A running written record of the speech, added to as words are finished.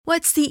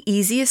What's the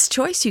easiest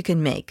choice you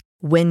can make?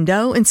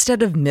 Window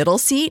instead of middle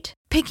seat?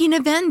 Picking a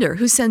vendor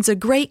who sends a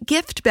great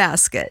gift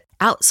basket?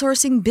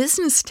 Outsourcing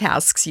business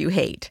tasks you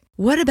hate?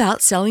 What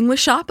about selling with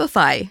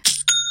Shopify?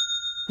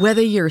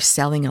 Whether you're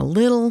selling a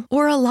little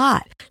or a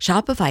lot,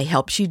 Shopify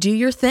helps you do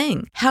your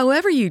thing,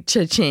 however you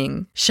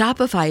cha-ching.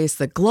 Shopify is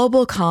the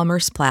global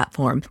commerce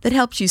platform that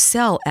helps you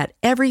sell at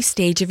every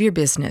stage of your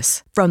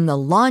business. From the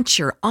launch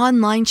your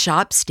online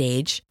shop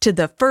stage to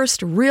the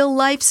first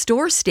real-life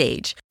store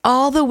stage,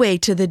 all the way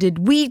to the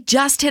did we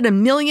just hit a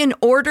million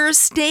orders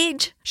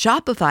stage.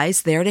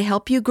 Shopify's there to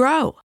help you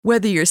grow.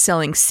 Whether you're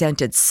selling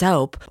scented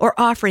soap or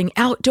offering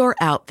outdoor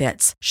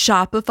outfits,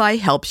 Shopify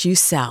helps you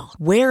sell.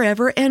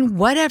 Wherever and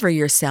whatever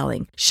you're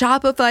selling,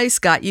 Shopify's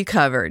got you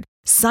covered.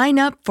 Sign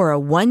up for a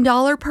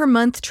 $1 per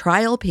month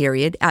trial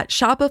period at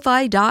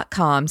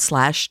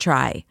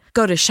shopify.com/try.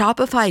 Go to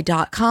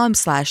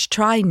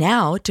shopify.com/try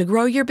now to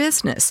grow your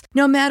business,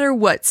 no matter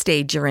what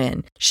stage you're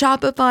in.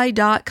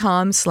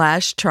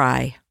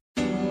 Shopify.com/try.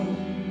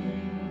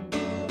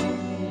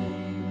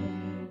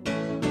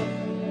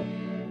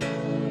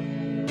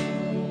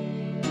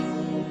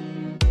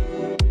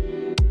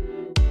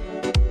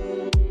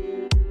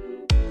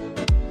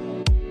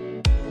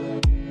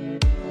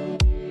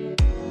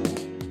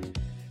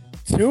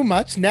 Too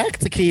much neck,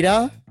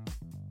 Takeda.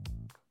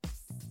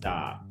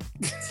 Stop.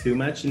 Too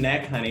much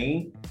neck,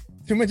 honey.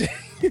 Too much. You're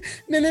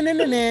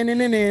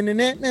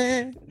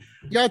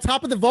on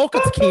top of the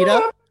vocal,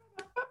 Takeda.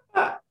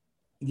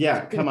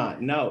 Yeah, come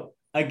on. No.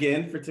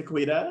 Again for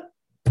Taquita.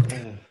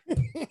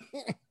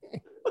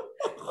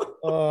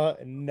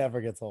 It never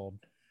gets old.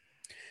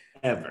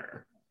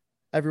 Ever.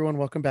 Everyone,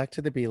 welcome back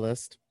to the B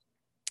list.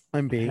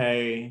 I'm B.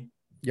 Hey.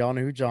 Y'all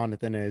know who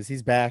Johnathan is.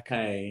 He's back.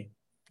 Hey.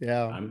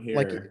 Yeah. I'm here.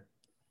 Like,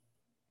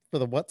 for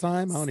the what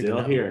time? I don't even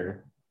know.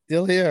 Here.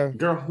 Still here.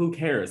 Girl, who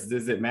cares?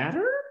 Does it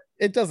matter?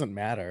 It doesn't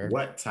matter.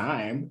 What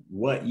time?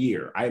 What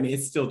year? I mean,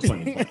 it's still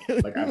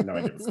 2020. Like, I have no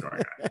idea what's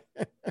going on.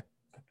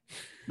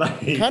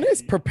 Like, kind of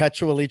is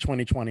perpetually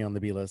 2020 on the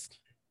B list.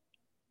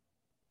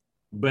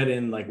 But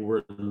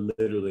we're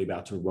literally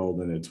about to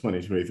roll into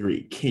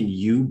 2023. Can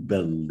you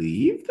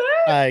believe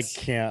that? I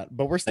can't.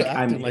 But we're still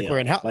acting like we're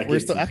in house. We're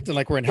still acting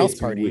like we're in house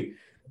party. Weird.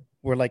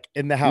 We're like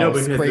in the house. No,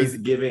 because crazy.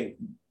 it's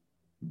giving.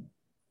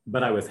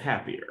 But I was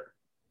happier.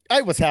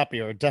 I was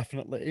happier,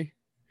 definitely.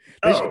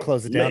 They should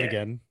close it down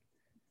again.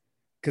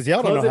 Because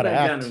y'all don't know how to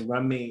act. And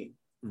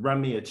run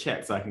me a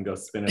check so I can go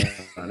spend it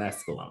on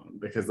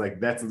Espolone. Because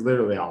that's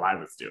literally all I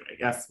was doing.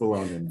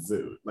 Espolone and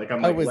Zoo.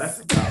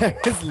 Let's go. I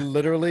was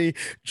literally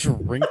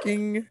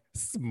drinking,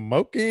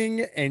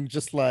 smoking, and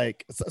just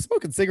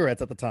smoking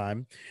cigarettes at the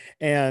time.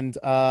 And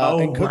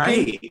and cooking.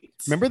 Right.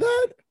 Remember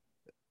that?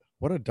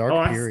 What a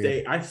dark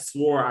period. I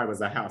swore I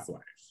was a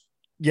housewife.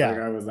 Yeah.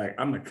 I was like,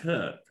 I'm a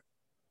cook.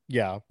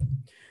 Yeah.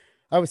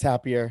 I was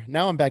happier.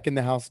 Now I'm back in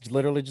the house.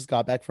 Literally just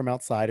got back from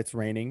outside. It's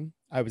raining.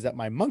 I was at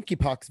my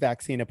monkeypox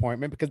vaccine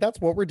appointment because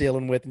that's what we're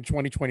dealing with in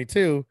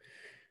 2022.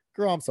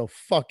 Girl, I'm so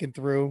fucking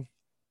through.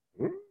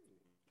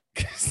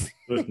 Because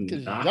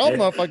y'all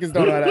motherfuckers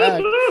don't know how to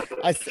act.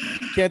 I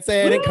can't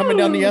say I didn't coming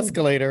down the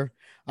escalator.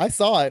 I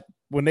saw it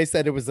when they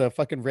said it was a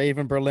fucking rave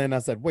in Berlin. I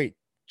said,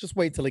 just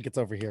wait till he gets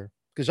over here.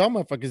 Because y'all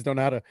motherfuckers don't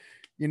know how to,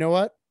 you know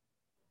what?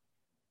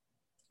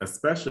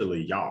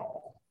 Especially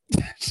y'all.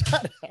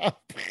 Shut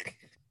up.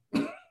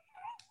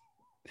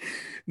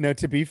 No,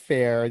 to be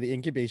fair, the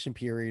incubation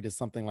period is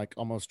something like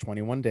almost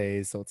 21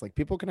 days. So it's like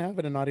people can have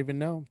it and not even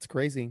know. It's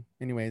crazy.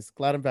 Anyways,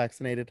 glad I'm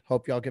vaccinated.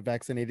 Hope y'all get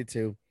vaccinated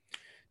too.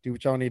 Do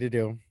what y'all need to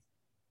do.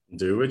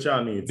 Do what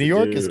y'all need to do. New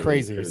York is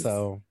crazy.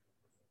 So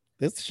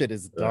this shit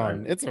is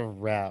done. It's a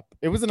wrap.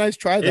 It was a nice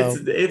try though.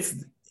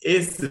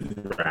 It's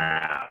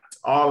wrapped.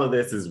 All of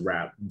this is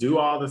wrapped. Do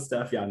all the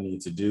stuff y'all need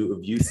to do.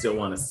 If you still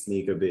want to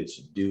sneak a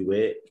bitch, do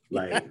it.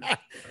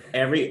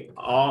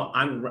 All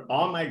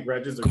my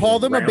grudges are call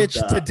them a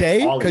bitch today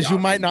because you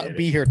might not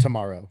be here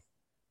tomorrow.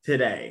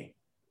 Today.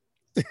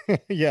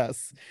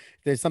 Yes.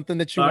 There's something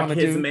that you want to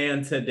do. His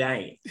man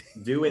today.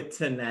 Do it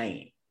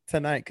tonight.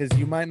 Tonight, because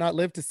you might not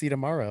live to see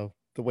tomorrow.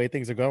 The way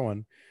things are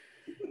going.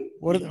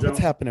 What's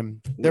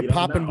happening? They're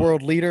popping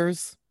world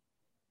leaders.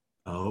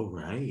 Oh,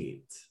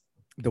 right.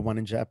 The one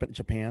in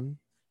Japan.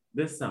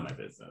 This is not my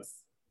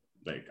business.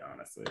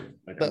 Honestly.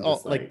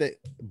 The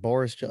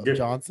Boris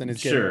Johnson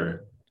is getting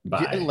sure.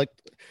 Bye.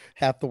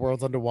 Half the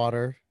world's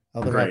underwater,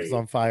 other half is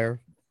on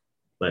fire.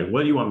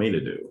 What do you want me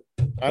to do?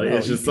 I know.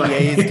 It's just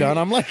EPA is done.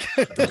 I'm like,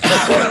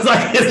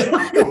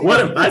 what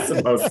am I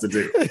supposed to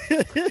do?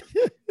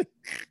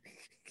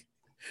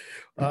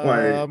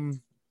 4th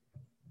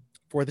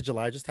of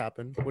July just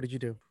happened. What did you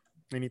do?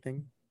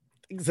 Anything?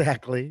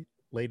 Exactly.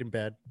 Laid in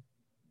bed.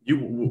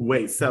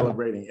 You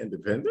celebrating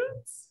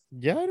independence?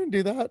 Yeah, I didn't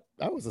do that.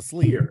 I was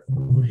asleep.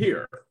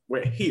 Here.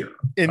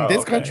 In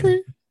this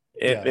country?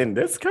 In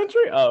this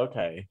country? Oh,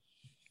 okay.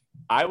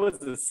 I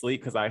was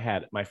asleep because I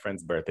had my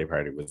friend's birthday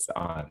party was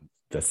on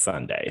the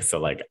Sunday. So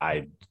like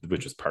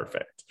which was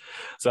perfect.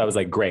 So I was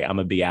like, great, I'm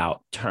gonna be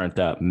out, turned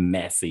up,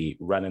 messy,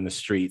 running the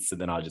streets, and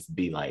then I'll just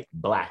be like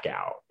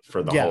blackout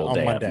for the whole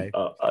day. On Monday.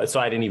 So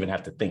I didn't even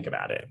have to think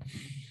about it.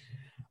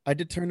 I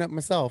did turn up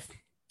myself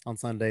on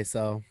Sunday,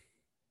 so.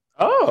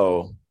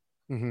 Oh.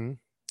 Mm-hmm.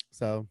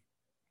 So.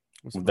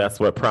 That's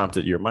what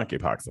prompted your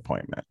monkeypox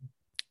appointment.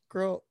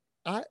 Girl,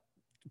 I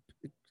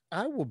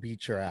will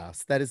beat your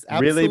ass. That is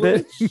absolutely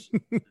really,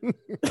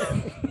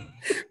 bitch.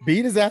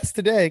 Beat his ass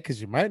today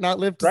because you might not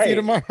live to see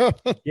tomorrow.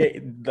 Yeah,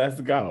 let's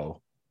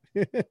go.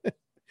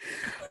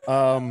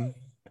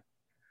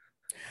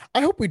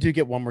 I hope we do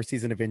get one more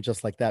season of In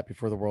Just Like That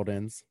before the world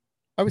ends.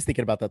 I was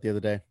thinking about that the other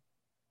day.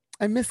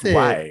 I miss it.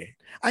 Why?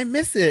 I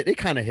miss it. It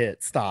kind of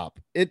hit. Stop.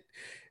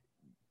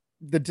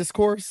 The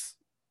discourse.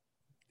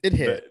 It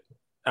hit. But,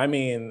 I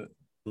mean,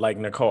 like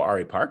Nicole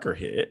Ari Parker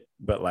hit,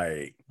 but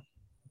like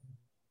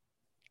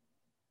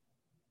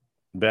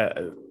that.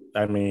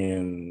 I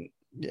mean,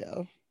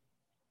 yeah.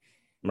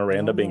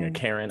 Miranda being a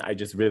Karen, I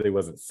just really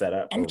wasn't set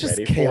up. I'm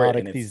just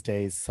chaotic these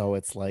days, so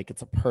it's like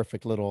it's a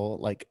perfect little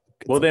like.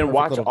 Well, then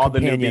watch all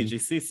companion. The new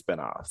BGC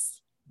spinoffs.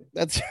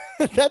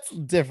 That's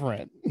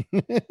different.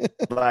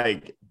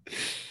 Like,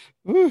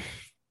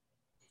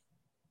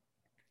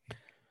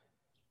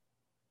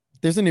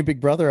 there's a new Big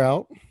Brother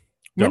out.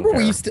 Remember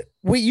you used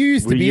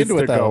to be into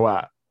it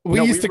though.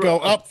 We used to go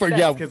up for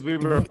because we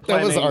were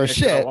that was our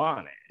shit.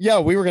 On it. Yeah,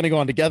 we were gonna go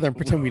on together and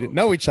pretend we didn't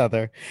know each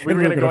other. We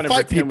were gonna go on and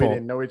fight pretend people. we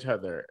didn't know each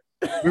other.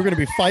 We were gonna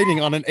be fighting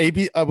on an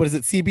what is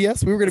it,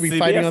 CBS? We were gonna be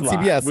fighting on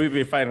CBS. We'd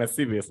be fighting on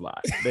CBS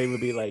Live. They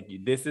would be like,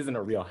 "This isn't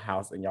a real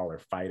house, and y'all are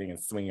fighting and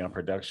swinging on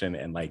production,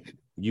 and like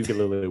you could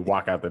literally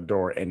walk out the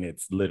door, and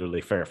it's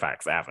literally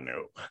Fairfax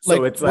Avenue."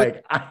 So it's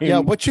like,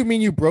 what you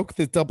mean you broke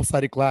the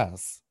double-sided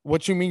glass?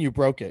 What you mean you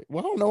broke it?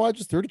 Well, I don't know. I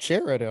just threw the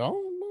chair at it. I don't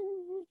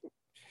know.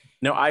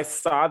 No, I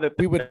saw that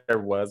there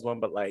was one,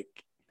 but like.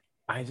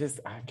 I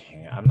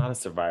can't. I'm not a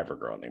Survivor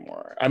girl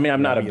anymore. I mean,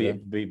 I'm not a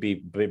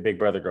Big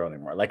Brother girl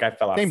anymore. Like I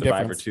fell off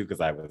Survivor too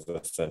because I was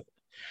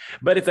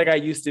but it's like I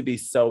used to be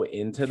so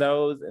into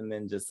those, and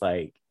then just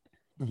like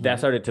that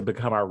started to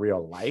become our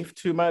real life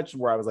too much.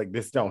 Where I was like,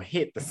 this don't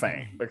hit the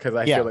same because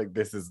I feel like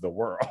this is the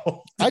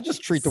world. I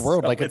just treat the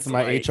world like it's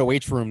my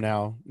HOH room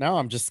now. Now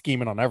I'm just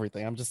scheming on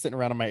everything. I'm just sitting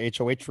around in my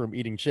HOH room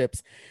eating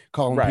chips,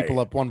 calling people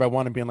up one by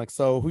one and being like,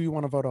 "So who you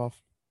want to vote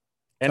off?"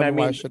 And I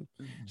mean,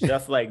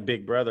 just like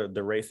Big Brother,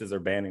 the races are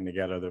banding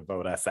together to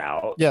vote us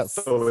out. Yes.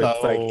 So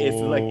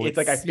it's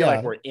like I feel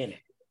like we're in it.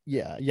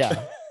 Yeah.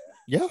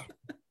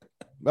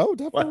 Oh,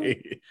 definitely.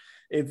 Like,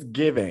 it's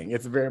giving.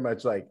 It's very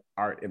much like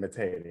art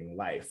imitating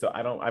life. So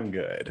I'm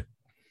good.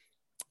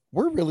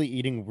 We're really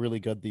eating really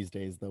good these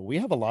days, though. We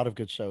have a lot of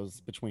good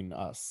shows between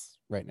us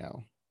right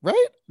now.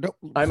 Right? No,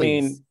 I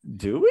mean,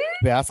 do we?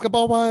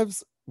 Basketball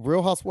Wives,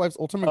 Real Housewives,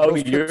 Ultimate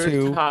Girls Trip 2.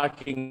 You're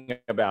talking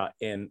about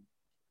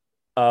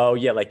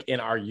like in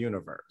our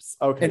universe.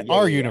 Okay. In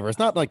our universe,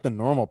 not like the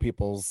normal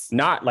people's.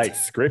 Not like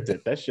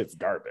scripted. That shit's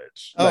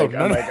garbage. Oh, like,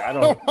 no, I'm like, I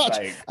don't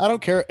like. I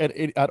don't care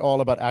at all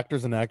about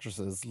actors and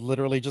actresses.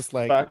 Literally, just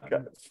like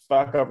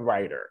fuck up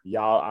writer,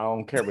 y'all. I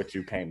don't care what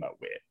you came up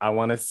with. I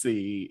want to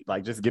see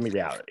just give me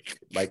reality,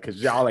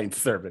 because y'all ain't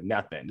serving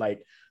nothing.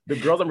 Like the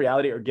girls in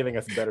reality are giving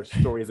us better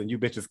stories, and you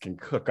bitches can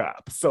cook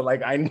up. So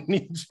I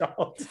need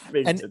y'all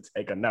to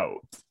take a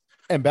note.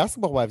 And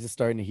Basketball Wives is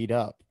starting to heat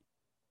up.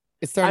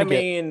 It's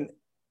starting.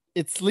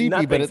 It's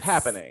sleepy, but it's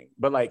happening.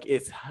 But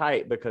it's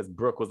hype because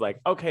Brooke was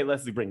like, okay,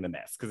 let's bring the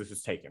mess because this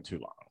is taking too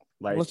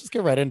long. Let's just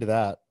get right into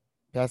that.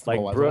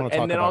 Basketball Wives. Brooke,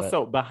 and then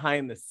also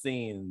behind the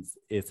scenes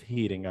is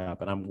heating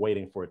up, and I'm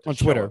waiting for it to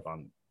show Twitter. Up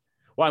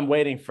I'm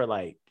waiting for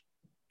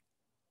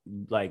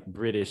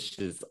British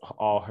is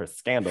all her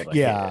scandal.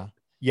 Yeah.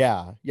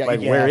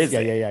 Where is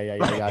it?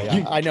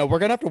 Yeah. I know we're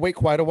gonna have to wait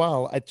quite a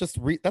while.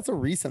 That's a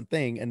recent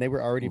thing, and they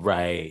were already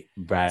right.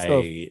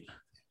 So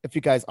if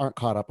you guys aren't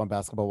caught up on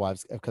Basketball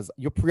Wives, because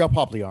you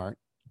probably aren't.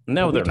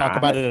 No, they're talk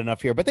about it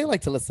enough here, but they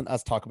like to listen to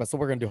us talk about it, so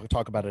we're gonna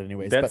talk about it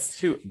anyways. That's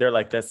too. They're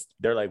like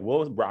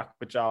we'll rock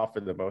with y'all for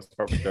the most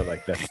part. But they're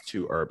like, that's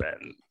too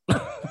urban.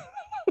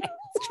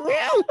 It's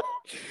true.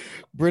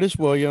 British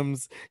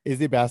Williams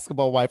is a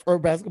basketball wife or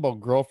basketball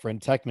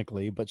girlfriend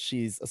technically, but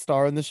she's a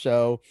star in the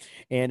show.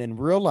 And in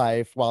real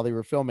life, while they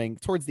were filming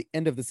towards the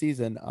end of the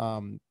season,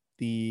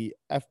 the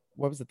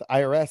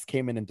IRS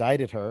came in and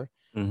indicted her.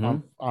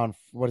 On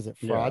what is it,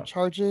 fraud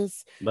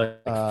charges,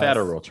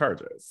 federal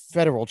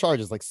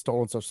charges, like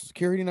stolen social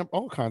security number,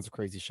 all kinds of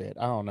crazy shit.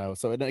 I don't know.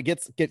 So it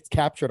gets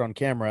captured on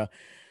camera.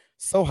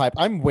 So hype.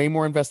 I'm way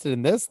more invested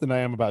in this than I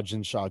am about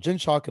Jin Shaw. Jin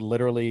Shaw could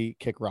literally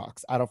kick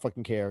rocks. I don't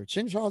fucking care.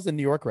 Jin Shaw's in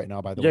New York right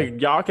now, by the way.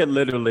 Y'all could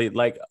literally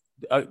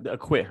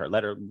acquit her,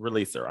 let her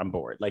release her. I'm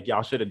bored.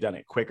 Y'all should have done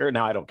it quicker.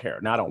 Now I don't care.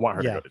 Now I don't want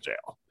her to go to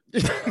jail.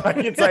 It's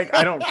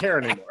I don't care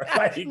anymore.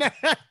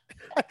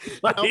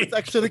 It's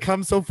actually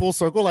come so full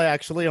circle.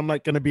 I'm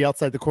like going to be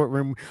outside the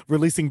courtroom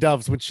releasing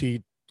doves when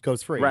she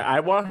goes free. Right. I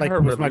want her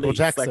released. Michael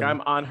Jackson.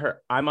 I'm on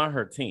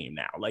her team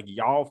now.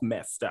 Y'all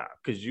messed up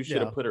because you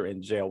should have put her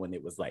in jail when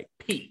it was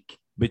peak,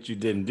 but you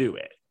didn't do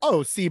it.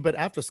 Oh, see, but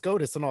after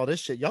SCOTUS and all this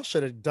shit, y'all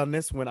should have done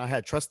this when I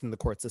had trust in the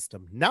court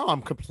system. Now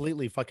I'm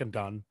completely fucking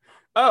done.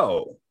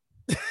 Oh,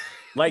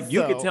 like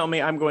you could tell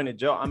me I'm going to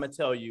jail. I'm gonna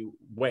tell you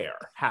where,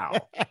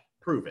 how,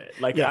 prove it.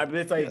 Like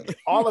it's like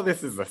all of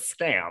this is a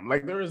scam.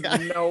 Like there is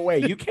no way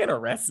you can't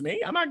arrest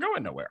me. I'm not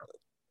going nowhere.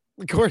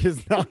 The court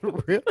is not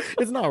real.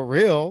 It's not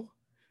real.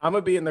 I'm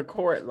gonna be in the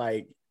court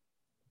like,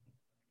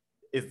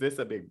 is this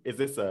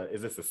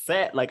a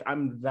set? Like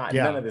I'm not.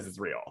 None of this is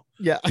real.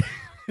 Yeah.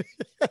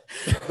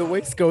 The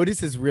way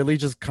SCOTUS is really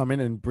just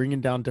coming and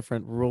bringing down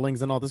different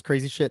rulings and all this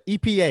crazy shit.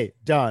 EPA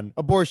done,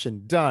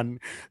 abortion done.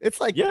 It's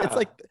like they're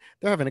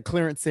having a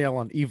clearance sale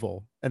on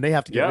evil, and they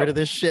have to get rid of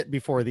this shit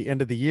before the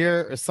end of the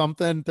year or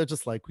something. They're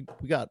just like, we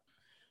got.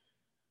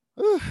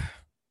 I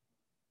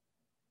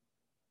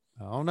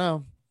don't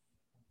know.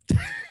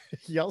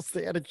 Y'all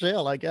stay out of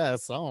jail, I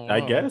guess.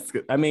 I guess.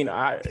 I mean,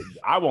 I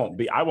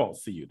won't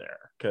see you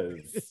there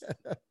because.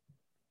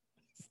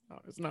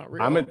 It's not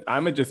real. I'm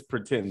gonna just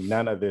pretend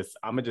none of this.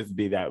 I'm gonna just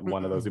be that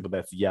one of those people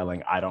that's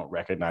yelling, "I don't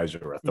recognize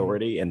your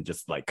authority," and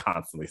just like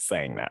constantly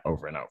saying that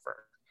over and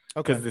over.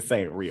 Okay, because this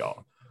ain't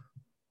real.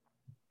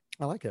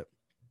 I like it.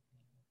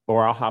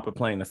 Or I'll hop a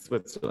plane to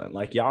Switzerland.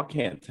 Like y'all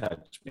can't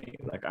touch me.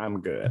 Like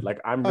I'm good.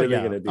 Like I'm really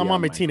gonna be. I'm on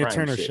my Tina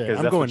Turner shit.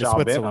 I'm going to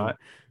Switzerland.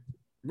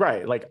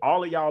 Right, like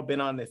all of y'all been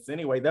on this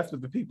anyway. That's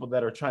what the people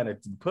that are trying to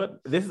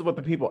put. This is what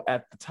the people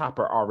at the top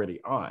are already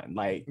on.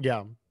 Like,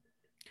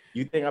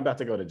 you think I'm about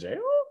to go to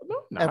jail?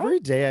 No. Every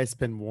day I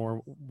spend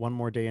one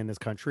more day in this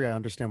country, I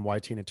understand why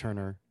Tina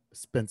Turner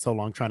spent so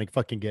long trying to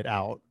fucking get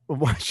out.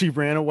 Why she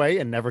ran away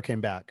and never came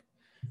back.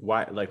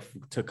 Why? Like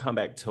to come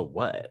back to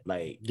what?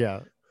 Like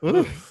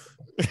Anyway,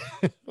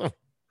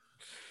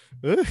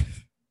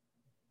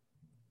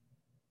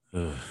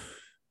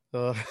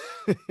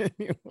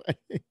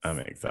 I'm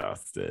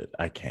exhausted.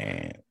 I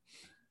can't.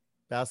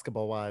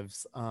 Basketball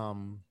wives.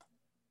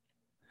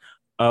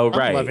 Oh,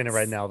 right. I'm loving it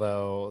right now,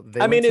 though.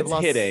 I mean, it's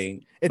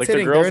hitting. It's like,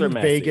 hitting. The girls They're are in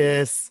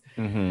Vegas.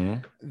 Mm-hmm.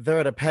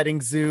 They're at a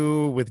petting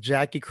zoo with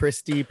Jackie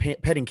Christie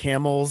petting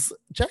camels.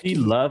 She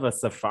love a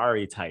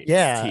safari type.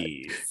 Yeah.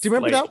 Tease. Do you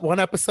remember that one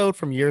episode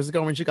from years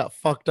ago when she got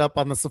fucked up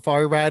on the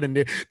safari ride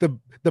and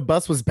the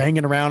bus was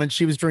banging around and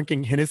she was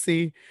drinking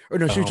Hennessy? Or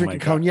no, she was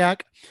drinking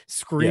cognac,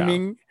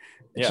 screaming.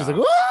 Yeah. She's like,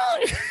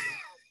 "Whoa!"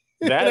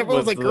 And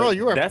everyone's like, "Girl,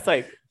 you are."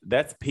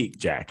 That's peak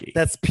Jackie.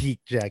 That's peak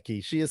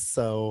Jackie. She is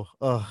so.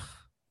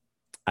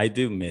 I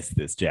do miss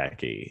this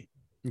Jackie.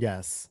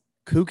 Yes.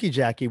 Kooky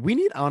Jackie. We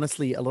need,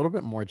 honestly, a little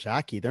bit more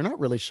Jackie. They're not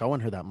really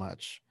showing her that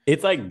much.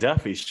 It's like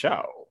Duffy's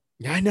show.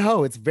 Yeah, I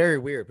know. It's very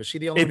weird. But she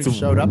the only one who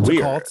showed up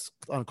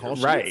on call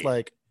sheets. Right.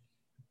 Like,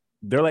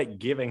 they're like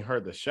giving her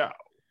the show.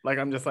 Like,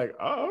 I'm just like,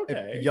 oh,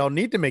 okay. Y'all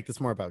need to make this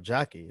more about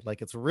Jackie.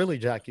 Like, it's really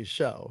Jackie's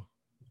show.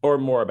 Or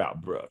more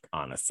about Brooke,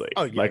 honestly.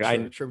 Oh,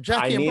 yeah, true.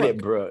 Jackie I and needed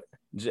Brooke.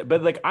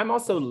 But like I'm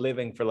also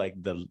living for like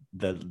the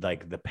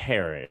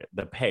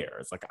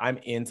pairs. Like I'm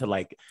into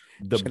like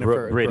the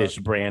British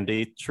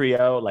Brandy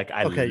trio. Like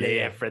I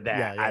live for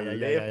that. I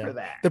live for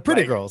that. The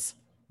pretty girls.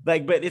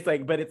 But it's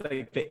like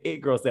the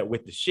it girls that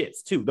with the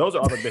shits too. Those are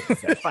all the bitches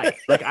that fight.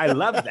 Like I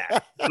love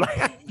that.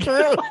 Like,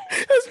 true.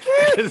 It's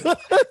true.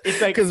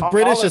 It's like because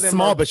British is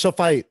small, but she'll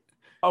fight.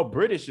 Oh,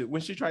 British,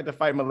 when she tried to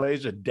fight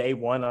Malaysia day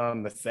one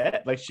on the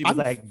set, like she was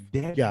that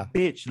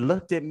bitch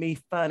looked at me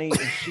funny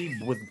and she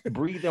was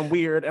breathing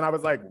weird. And I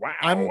was like,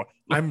 wow.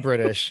 I'm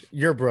British.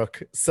 You're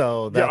Brooke.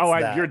 So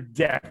that's you're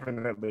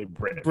definitely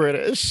British.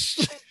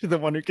 British. The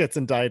one who gets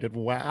indicted.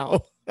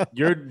 Wow.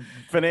 Your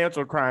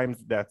financial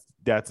crimes, that's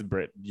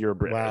You're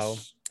British. Wow.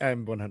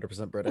 I'm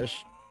 100%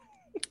 British.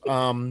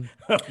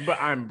 But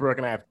I'm Brooke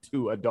and I have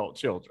 2 adult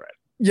children.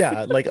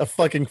 Yeah, like a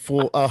fucking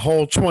fool, a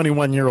whole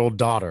 21-year-old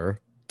daughter.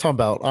 Talking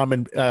about I'm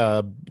in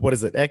what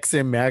is it,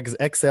 XL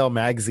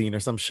magazine or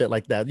some shit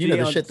like that. You know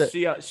the shit that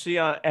she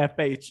on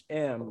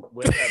FHM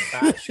with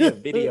a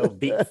video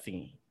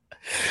vixen.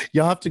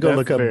 Y'all have to go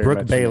look up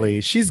Brooke Bailey.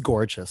 She's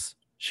gorgeous.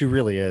 She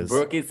really is.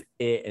 Brooke is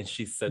it, and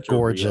she's such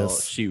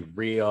gorgeous. She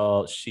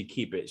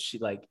keep it. She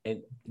like,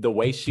 and the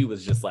way she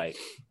was just like,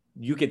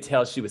 you could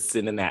tell she was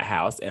sitting in that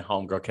house, and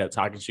homegirl kept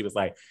talking. She was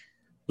like,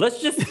 let's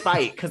just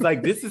fight because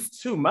like this is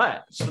too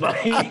much.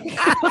 Like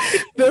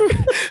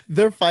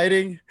they're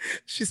fighting.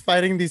 She's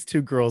fighting these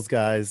 2 girls,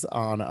 guys,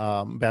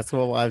 on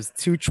Basketball Wives.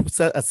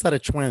 A set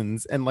of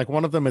twins, and like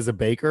one of them is a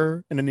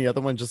baker, and then the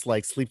other one just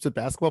like sleeps with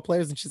basketball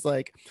players. And she's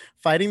like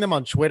fighting them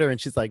on Twitter,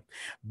 and she's like,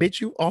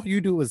 "Bitch, all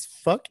you do is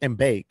fuck and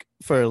bake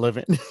for a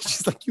living."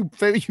 She's like, "You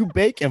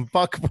bake and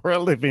fuck for a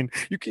living.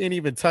 You can't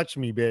even touch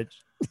me, bitch."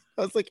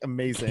 That's like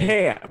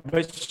amazing.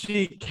 But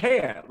she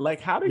can't.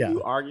 Like, how do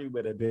you argue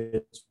with a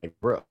bitch like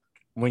Brooke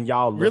when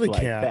y'all look really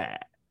like can't.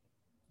 that?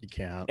 You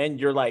can't. And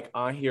you're like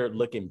on here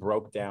looking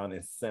broke down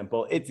and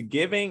simple. It's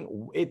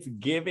giving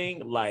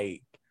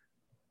like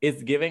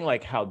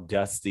how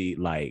dusty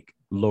like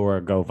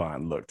Laura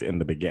Govan looked in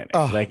the beginning.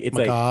 Oh, like it's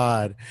my like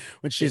God.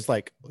 When she's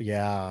like,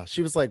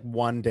 she was like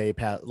one day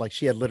past, like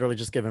she had literally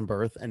just given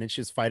birth, and then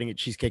she was fighting at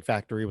Cheesecake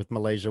Factory with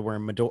Malaysia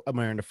wearing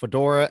a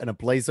fedora and a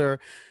blazer.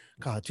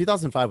 God,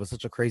 2005 was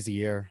such a crazy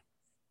year.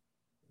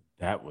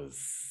 That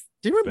was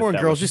Do you remember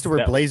when girls used to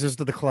wear blazers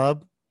to the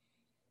club?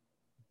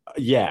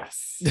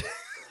 Yes.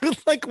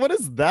 Like, what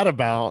is that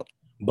about?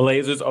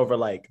 Blazers over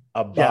like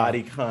a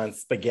bodycon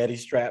spaghetti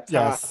strap top.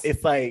 Yes.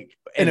 It's like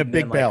and a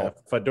big belt, like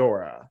a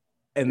fedora,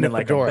 and then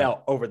like a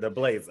belt over the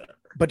blazer.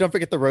 But don't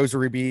forget the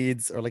rosary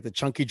beads or like the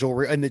chunky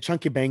jewelry and the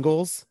chunky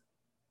bangles.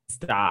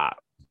 Stop.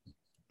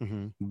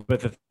 Mm-hmm.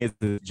 But the thing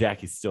is,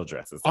 Jackie still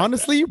dresses. Like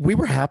honestly, we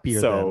were happier.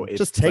 So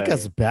just take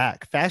us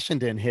back. Fashion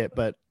didn't hit,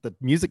 but the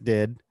music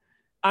did.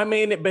 I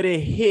mean, but it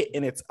hit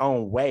in its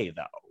own way,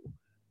 though.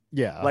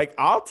 Yeah, like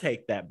I'll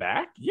take that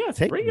back. Yes,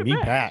 bring me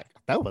back.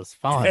 That was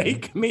fun.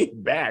 Take me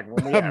back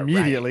when we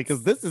immediately,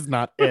 because this is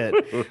not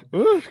it.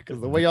 Because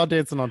the way y'all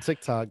dancing on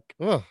TikTok,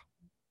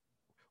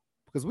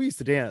 because we used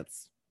to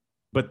dance.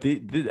 But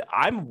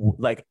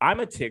I'm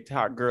a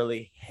TikTok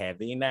girly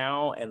heady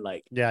now, and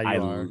like you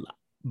are.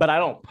 But I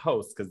don't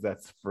post because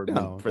that's for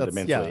the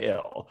mentally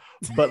ill.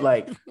 But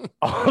like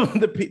all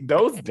of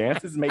those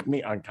dances make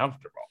me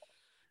uncomfortable.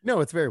 No,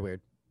 it's very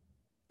weird.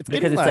 It's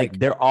because it's like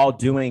they're all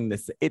doing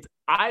this. It's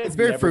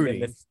very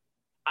fruity.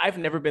 I've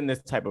never been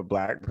this type of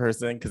Black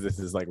person because this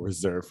is like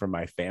reserved for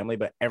my family.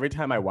 But every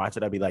time I watch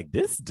it, I'll be like,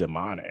 "This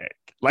demonic."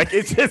 Like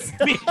it's just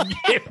me.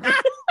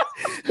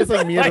 It's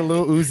like me at a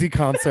Lil Uzi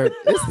concert.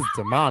 This is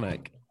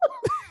demonic.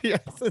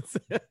 Yes, it's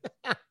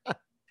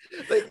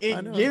like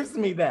it gives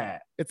me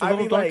that. It's a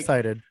little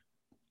dark-sided.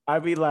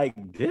 I'd be like,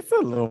 this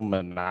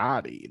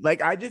Illuminati.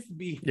 Like I just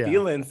be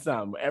feeling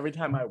some every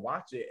time I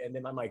watch it, and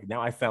then I'm like,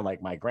 now I sound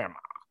like my grandma.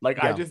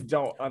 Like I just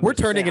don't understand. We're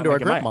turning into our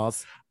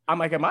grandmas. I'm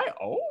like, am I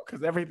old?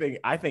 Because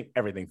I think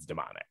everything's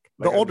demonic.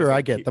 Like, the older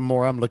I get, the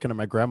more I'm looking at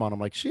my grandma, and I'm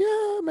like, she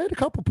made a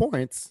couple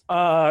points.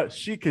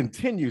 She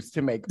continues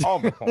to make all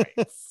the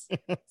points.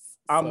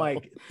 I'm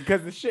like,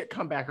 because the shit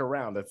come back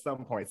around at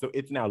some point, so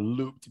it's now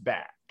looped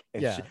back.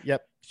 And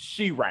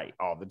she right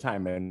all the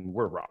time, and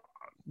we're wrong.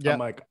 Yep. I'm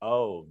like,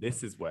 oh,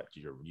 this is what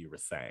you were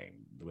saying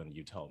when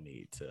you told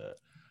me to.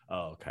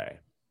 Oh, okay,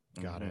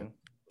 got it.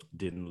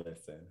 Didn't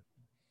listen.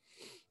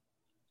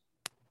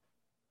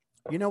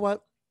 You know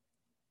what?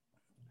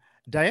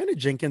 Diana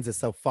Jenkins is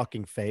so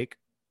fucking fake.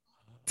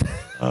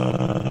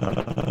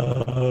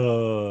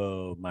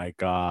 Oh my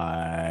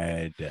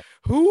god!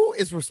 Who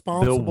is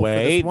responsible for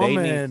this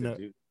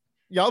woman?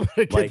 Y'all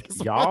better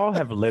get y'all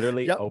have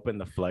literally opened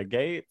the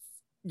floodgates.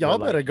 Y'all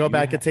better go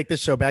back and take this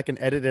show back and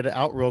edit it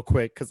out real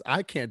quick, because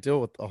I can't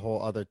deal with a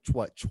whole other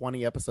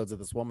 20 episodes of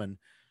this woman.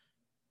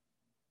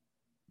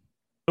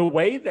 The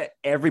way that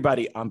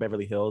everybody on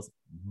Beverly Hills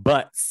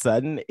but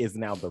Sutton is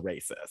now the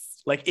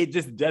racist, like it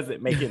just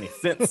doesn't make any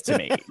sense to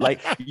me.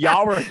 Like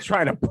y'all were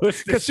trying to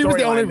push because she was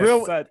the only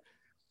real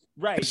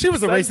right. She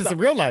was a racist in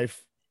real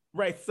life,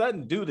 right?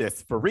 Sutton do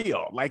this for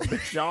real, like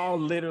but y'all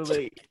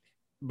literally.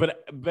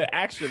 But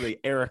actually,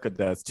 Erica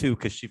does too,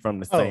 because she's from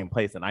the same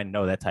place, and I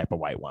know that type of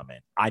white woman.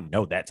 We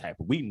know that type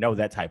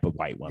of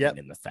white woman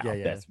in the South.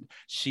 Yeah.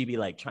 She be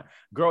like,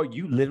 girl,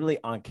 you literally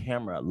on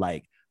camera,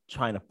 like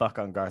trying to fuck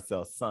on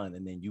Garcelle's son,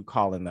 and then you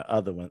calling the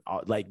other one.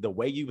 Like the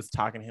way you was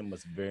talking to him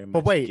was very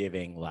much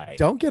giving like.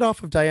 Don't get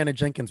off of Diana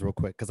Jenkins real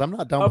quick, because I'm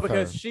not done with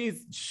her.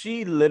 Because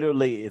she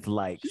literally is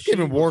like she's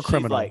giving war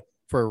criminal like,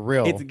 for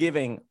real. It's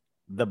giving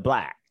the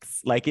Blacks,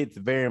 like it's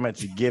very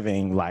much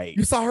giving like.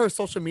 You saw her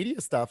social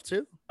media stuff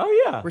too.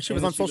 Oh yeah, where she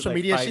was on social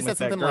media. She said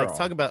something like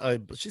talking about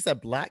she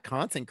said Black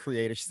content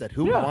creator. She said,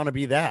 who would want to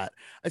be that?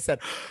 I said,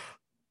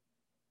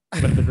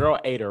 but the girl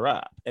ate her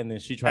up, and then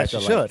she tried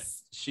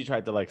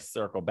to like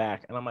circle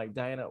back, and I'm like,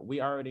 Diana,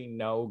 we already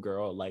know,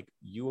 girl, like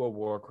you a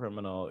war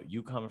criminal,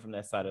 you coming from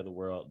that side of the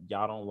world,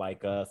 y'all don't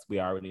like us, we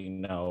already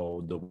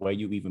know. The way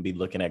you even be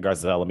looking at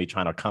Garcelle and me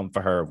trying to come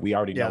for her, we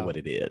already know what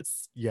it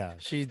is. Yeah,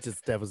 she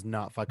just was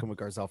not fucking with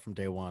Garcelle from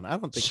day one. I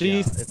don't think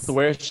she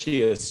swears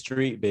she a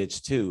street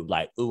bitch too,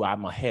 like, ooh,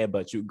 I'm a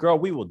headbutt you, girl,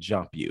 we will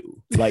jump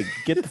you, like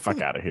get the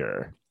fuck out of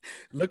here.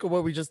 Look at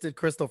what we just did,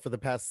 Crystal, for the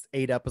past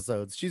 8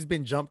 episodes. She's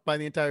been jumped by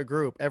the entire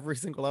group every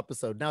single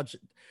episode. Now,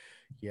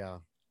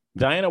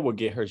 Diana will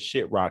get her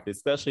shit rocked,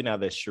 especially now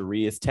that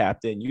Cherie is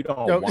tapped in. You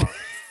don't want to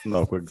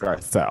smoke with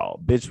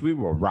Garcelle, bitch. We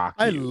will rock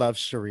you. I love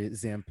Cherie.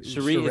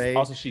 Cherie is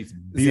also, she's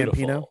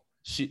beautiful.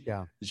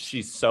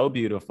 She's so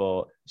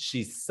beautiful.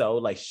 She's so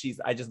like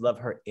I just love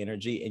her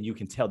energy, and you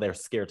can tell they're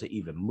scared to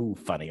even move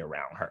funny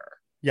around her.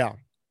 Yeah.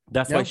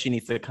 That's why she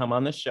needs to come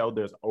on the show.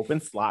 There's open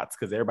slots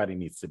because everybody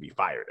needs to be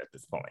fired at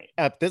this point.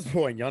 At this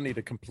point, y'all need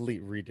a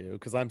complete redo,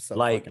 because I'm so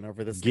fucking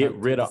over this. Get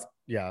rid of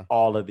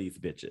all of these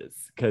bitches,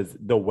 because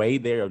the way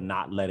they're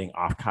not letting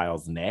off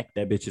Kyle's neck,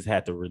 that bitch has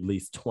had to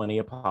release 20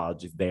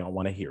 apologies. They don't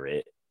want to hear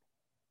it.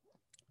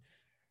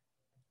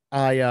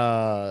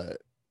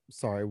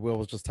 Sorry, Will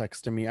was just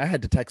texting me. I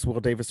had to text Will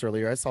Davis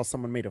earlier. I saw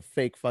someone made a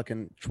fake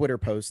fucking Twitter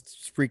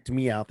post. Freaked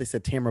me out. They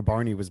said Tamara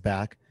Barney was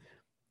back.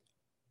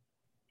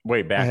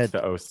 Wait, back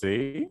to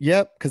OC?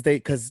 Yep,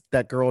 because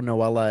that girl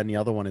Noella and the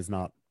other one is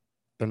not.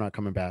 They're not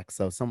coming back.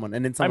 So someone.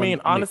 I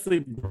mean, honestly,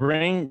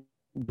 bring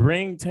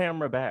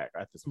Tamara back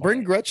at this point.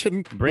 Bring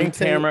Gretchen. Bring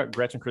Tamara,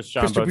 Gretchen,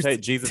 Christian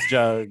Botte, Jesus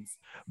Jugs.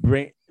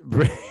 Bring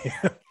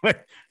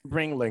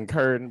Lynn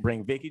Curtin.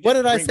 Bring Vicky. What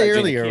did I say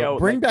earlier?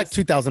 Bring back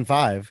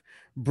 2005.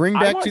 Bring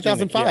back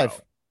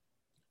 2005.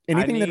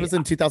 Anything that was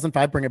in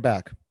 2005, bring it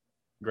back.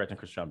 Gretchen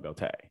Christian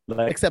Belté.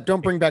 Like, except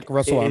don't bring back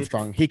Russell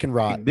Armstrong. He can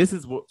rot. This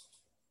is what.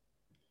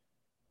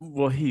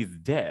 Well, he's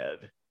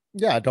dead.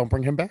 Yeah, don't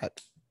bring him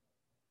back.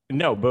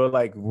 No, but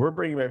like we're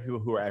bringing back people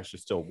who are actually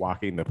still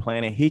walking the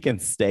planet. He can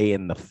stay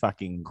in the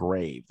fucking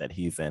grave that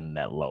he's in,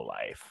 that low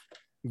life.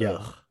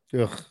 Yeah.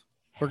 Ugh.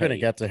 We're gonna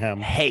get to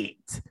him.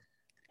 Hate.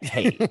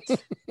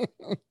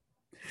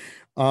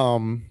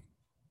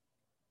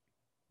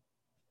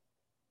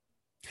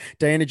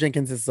 Diana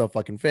Jenkins is so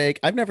fucking fake.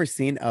 I've never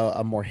seen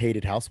a more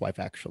hated housewife,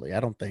 actually.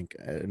 I don't think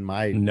in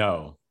my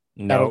no,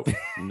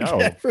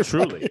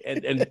 truly.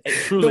 And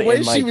truly, the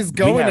way she was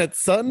going at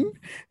Sutton,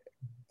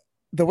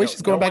 the way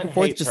she's going back and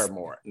forth, just her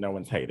more. No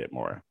one's hated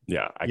more.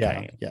 Yeah, I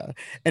can't. Yeah.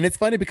 And it's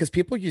funny because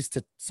people used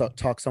to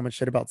talk so much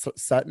shit about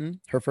Sutton,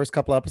 her first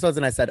couple episodes,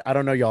 and I said, I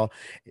don't know, y'all.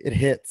 It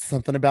hits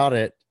something about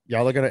it.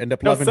 Y'all are gonna end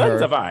up loving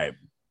Sutton's her. A vibe.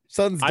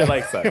 Sutton's I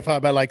like Sutton.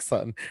 I like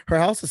Sutton. Her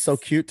house is so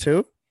cute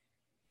too.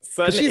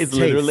 Sutton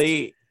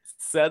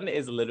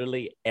is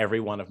literally every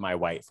one of my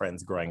white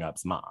friends growing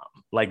up's mom.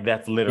 Like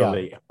that's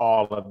literally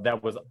all of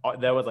that was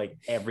like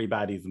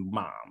everybody's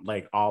mom.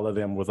 Like all of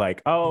them was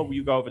like, oh,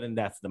 you go over and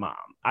that's the mom.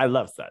 I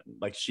love Sutton.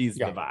 Like she's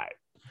the vibe.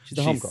 She's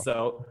the homegirl.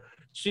 So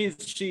she's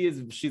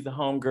the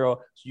homegirl.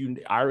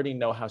 I already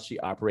know how she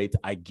operates.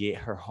 I get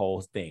her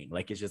whole thing.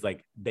 Like it's just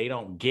like they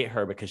don't get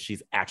her because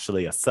she's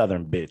actually a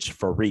Southern bitch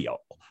for real.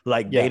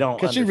 Like they don't,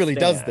 because she really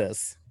does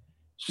this.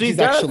 She's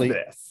actually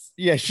this.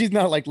 Yeah, she's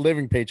not like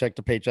living paycheck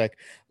to paycheck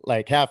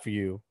like half of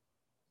you,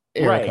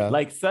 Erica. Right?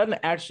 Like Sutton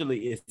actually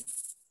is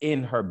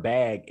in her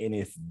bag and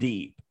it's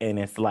deep and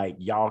it's like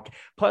y'all.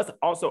 Plus,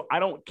 also, I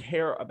don't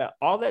care about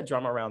all that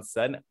drama around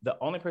Sutton. The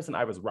only person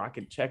I was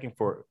checking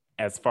for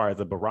as far as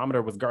a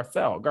barometer was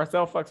Garcelle.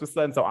 Garcelle fucks with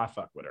Sutton, so I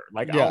fuck with her.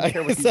 Like I don't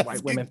care what these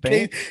white women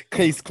think.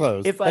 Case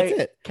closed. It's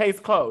like case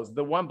closed.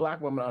 The one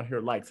black woman on here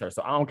likes her,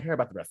 so I don't care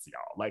about the rest of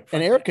y'all. Like,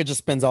 and Erica just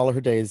spends all of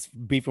her days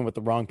beefing with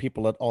the wrong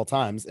people at all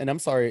times. And I'm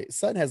sorry,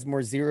 Sutton has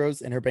more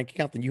zeros in her bank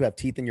account than you have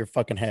teeth in your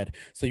fucking head.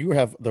 So you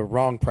have the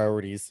wrong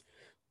priorities,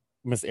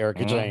 Miss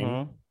Erica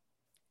Jane.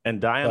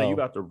 And Diana, you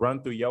about to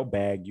run through your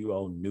bag, you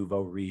old nouveau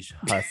riche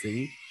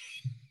hussy.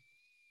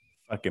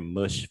 Fucking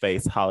mush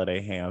face,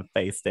 holiday ham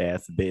faced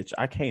ass bitch.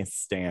 I can't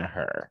stand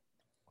her.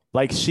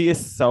 Like she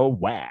is so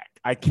whack.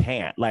 I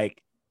can't. Like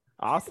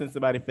I'll send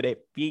somebody for that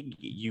fig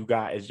you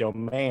got as your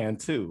man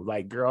too.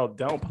 Like girl,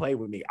 don't play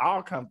with me.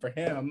 I'll come for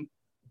him.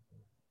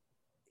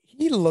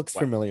 He looks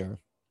familiar.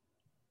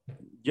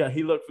 Yeah,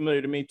 he looked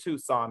familiar to me too.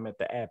 Saw him at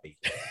the Abbey.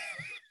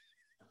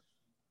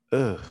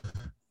 Ugh,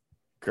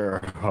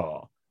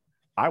 girl,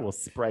 I will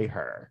spray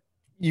her.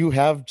 You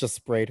have just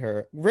sprayed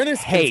her.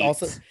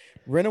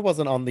 Rinna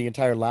wasn't on the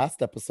entire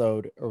last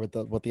episode or with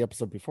the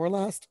episode before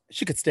last.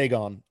 She could stay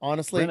gone.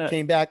 Honestly,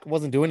 came back,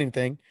 wasn't doing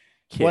anything.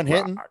 Wasn't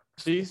hitting.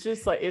 She's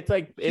just like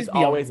it's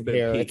always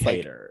been peak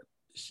hater.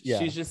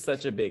 She's just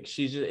such a big.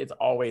 It's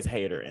always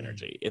hater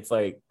energy. It's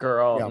like,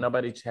 girl,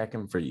 nobody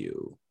checking for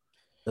you.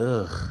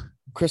 Ugh.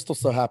 Crystal's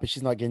so happy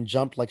she's not getting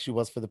jumped like she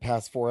was for the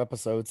past 4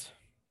 episodes.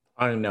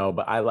 I know,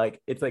 but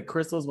it's like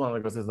Crystal's one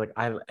of those. It's like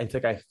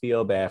I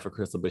feel bad for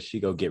Crystal, but she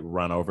go get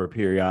run over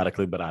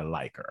periodically. But I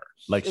like her.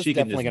 Like it's she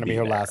definitely going to be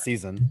her last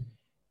season.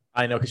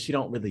 I know, because she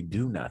don't really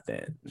do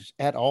nothing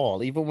at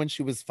all. Even when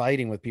she was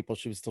fighting with people,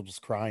 she was still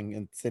just crying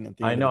and sitting at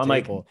the end of the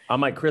table.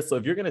 I'm like Crystal,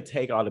 if you're gonna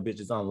take all the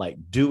bitches on, like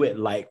do it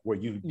like where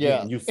you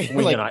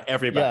swinging like, on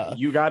everybody.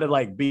 You gotta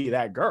like be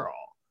that girl.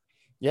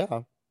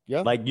 Yeah.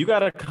 Yeah. Like you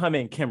gotta come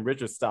in Kim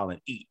Richards style and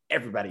eat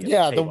everybody.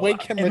 The way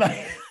Kim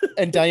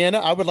and Diana,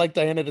 I would like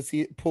Diana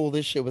to pull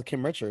this shit with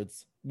Kim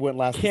Richards. Wouldn't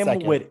last Kim a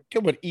second.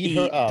 Kim would eat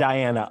her up.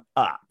 Diana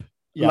up.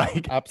 Yeah,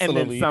 like,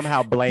 absolutely. And then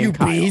somehow blame you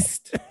Kyle.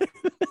 Beast.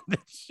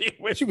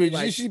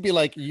 She'd be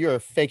like, you're a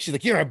fake. She's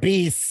like, you're a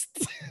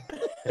beast.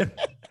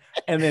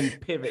 And then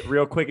pivot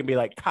real quick and be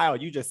like, Kyle,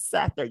 you just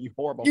sat there, you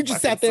horrible. You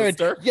just sat there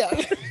sister.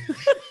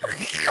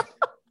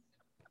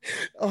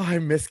 Oh, I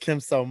miss Kim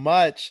so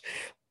much.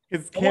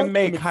 Because Kim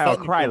made Kyle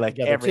cry like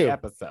every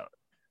episode.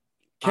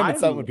 Kim and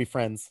Sutton would be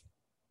friends.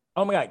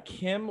 Oh my God,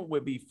 Kim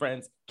would be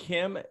friends.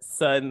 Kim,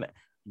 Sutton,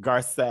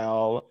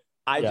 Garcelle.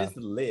 I just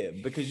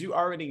live because you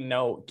already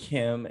know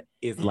Kim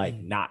is like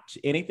not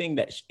anything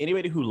that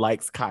anybody who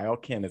likes Kyle,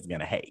 Kim is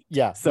gonna hate.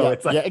 Yeah. So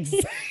it's like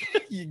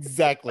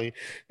exactly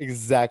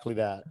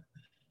that.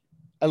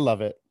 I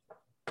love it.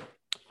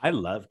 I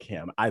love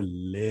Kim. I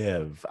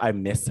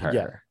miss her.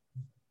 Yeah.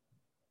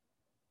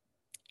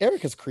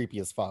 Erica's creepy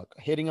as fuck.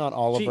 Hitting on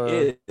Oliver.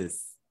 She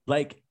is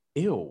like,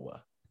 ew.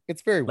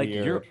 It's very like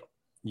weird.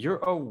 You're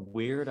a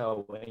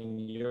weirdo and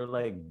you're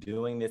like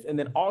doing this. And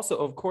then also,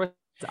 of course,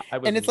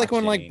 and it's like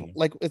when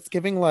like it's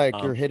giving like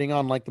you're hitting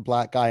on like the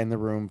black guy in the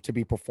room to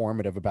be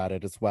performative about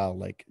it as well.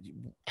 Like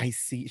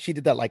she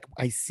did that like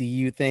I see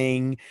you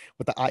thing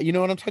with the eye. You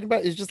know what I'm talking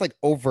about? It's just like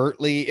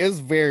overtly. It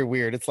was very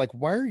weird. It's like,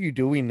 why are you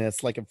doing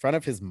this like in front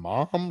of his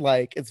mom?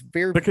 Like it's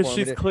very because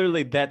she's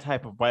clearly that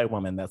type of white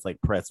woman that's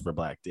like pressed for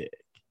black dick.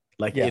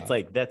 Like it's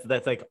like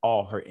that's like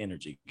all her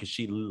energy because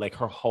she like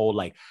her whole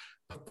like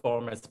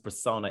performance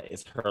persona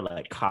is her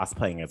like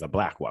cosplaying as a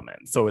Black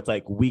woman. So it's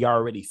like, we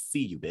already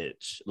see you,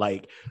 bitch.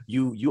 Like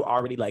you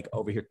already like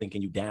over here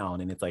thinking you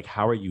down, and it's like,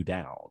 how are you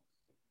down?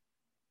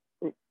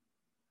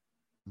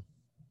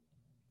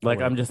 Like,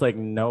 I'm just like,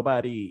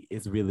 nobody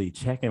is really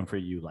checking for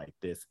you like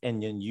this.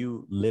 And then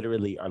you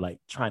literally are like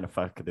trying to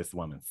fuck this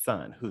woman's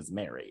son who's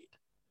married.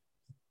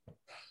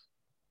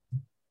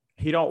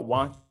 He don't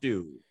want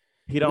to.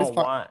 He don't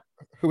want.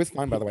 Who is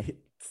fine, by the way.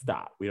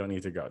 Stop. We don't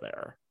need to go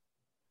there.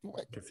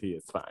 Because he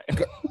is fine.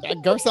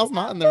 Garcelle's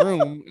not in the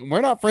room.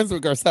 We're not friends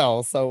with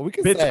Garcelle, so we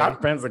can say. I'm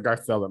friends with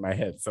Garcelle in my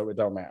head, so it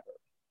don't matter.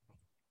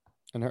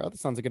 And her other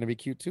sons are going to be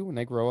cute too when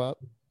they grow up.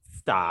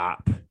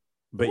 Stop.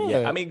 But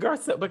yeah, I mean,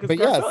 Garcelle, because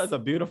Garcelle is a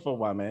beautiful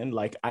woman.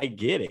 Like, I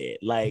get it.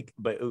 Like,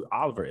 but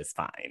Oliver is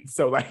fine.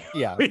 So, like,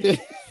 yeah.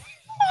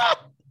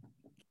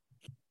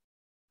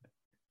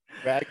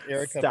 Drag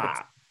Erica.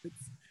 Stop.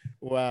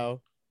 Wow.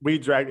 We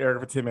dragged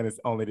Erica for 10 minutes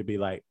only to be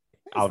like,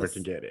 Oliver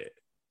can get it.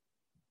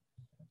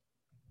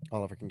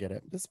 Oliver can get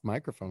it. This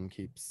microphone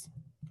keeps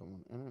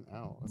going in and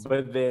out.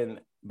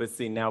 But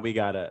see, now we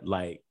gotta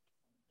like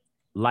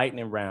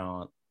lightning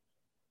round.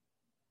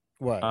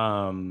 What?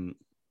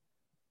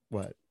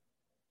 What?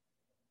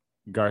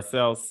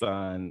 Garcelle's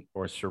son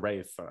or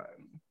Sheree's son?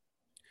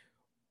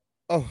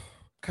 Oh,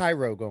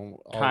 Cairo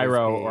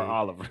or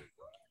Oliver.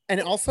 And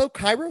also,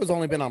 Cairo's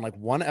only been on like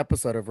one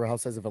episode of Real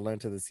Housewives of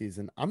Atlanta this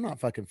season. I'm not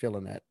fucking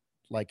feeling that.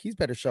 Like, he's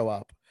better show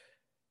up.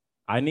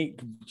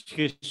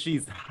 Because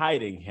she's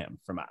hiding him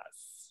from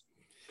us.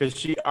 Because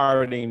she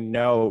already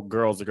know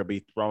girls are gonna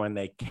be throwing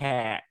their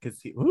cat. Because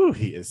he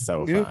is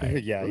so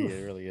fine. Yeah, he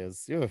really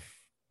is. Oof.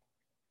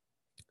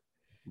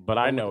 But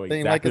I know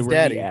exactly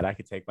where he at. I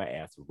could take my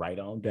ass right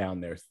on down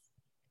there.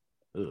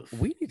 Oof.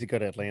 We need to go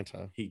to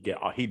Atlanta. He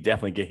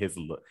definitely get his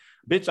look.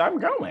 Bitch, I'm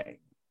going.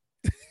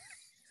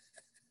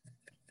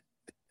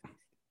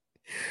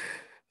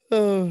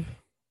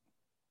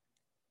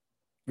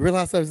 Real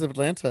Housewives of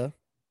Atlanta.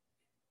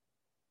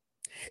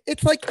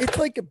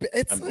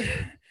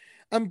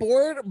 I'm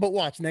bored, but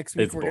watch next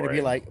week we're gonna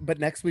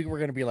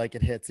be like,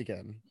 it hits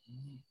again.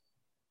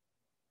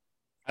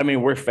 I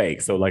mean, we're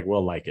fake, so like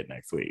we'll like it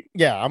next week.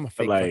 Yeah, I'm a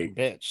fake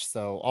bitch,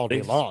 so all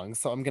day long.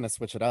 So I'm gonna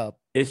switch it up.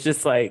 It's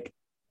just like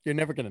you're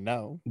never gonna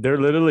know. They're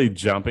literally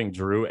jumping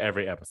Drew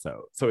every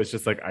episode, so it's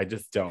just like I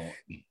just don't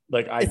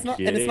like. It's not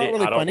really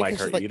I don't like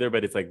her either,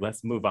 but it's like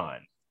let's move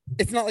on.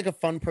 It's not like a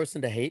fun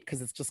person to hate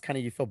because it's just kind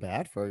of you feel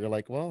bad for her. You're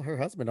like, well, her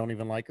husband don't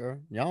even like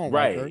her. Y'all don't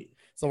like her.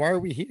 So why are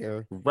we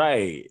here?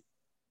 Right.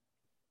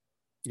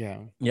 Yeah.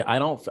 Yeah, I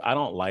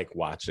don't like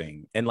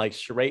watching. And like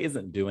Sheree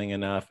isn't doing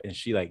enough, and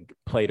she like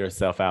played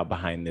herself out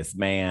behind this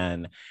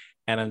man.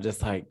 And I'm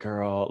just like,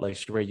 girl, like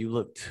Sheree, you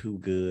look too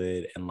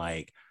good. And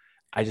like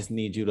I just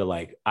need you to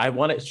like I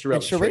wanted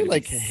Sheree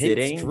like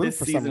sitting Drew this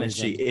season and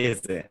she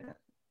isn't.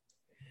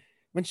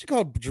 When she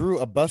called Drew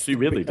a busted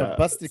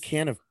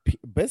can of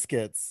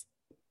biscuits,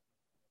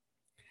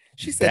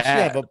 she said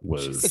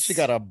she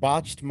got a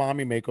botched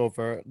mommy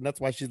makeover, and that's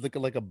why she's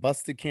looking like a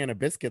busted can of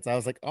biscuits. I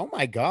was like, oh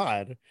my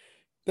God,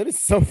 that is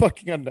so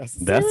fucking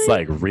unnecessary. That's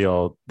like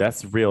real.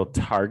 That's real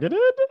targeted.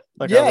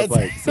 Like, yeah, I was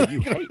like, so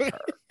you hate her.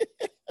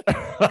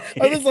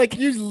 I was like,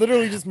 you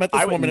literally just met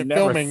this woman at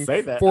filming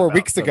 4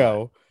 weeks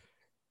ago.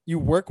 You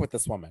work with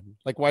this woman.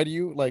 Like, why do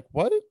you like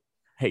what?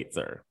 Hates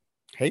her.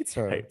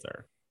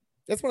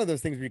 That's one of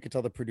those things where you could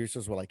tell the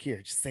producers were like,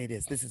 here, just say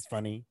this. This is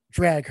funny.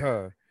 Drag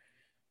her.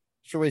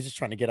 Sheree's just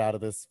trying to get out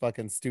of this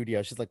fucking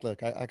studio. She's like,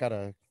 look, I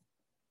gotta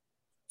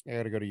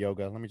go to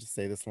yoga. Let me just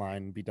say this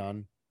line and be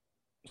done.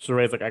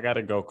 Sheree's like, I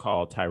gotta go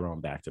call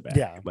Tyrone back to back.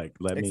 Yeah, like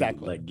let me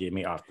like get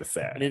me off the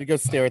set. I need to go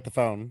stare at the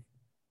phone.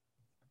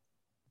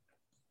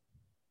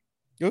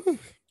 Ooh.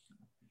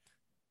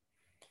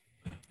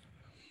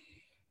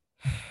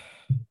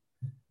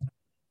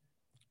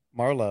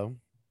 Marlo.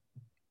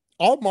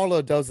 All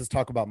Marlo does is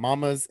talk about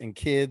mamas and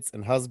kids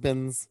and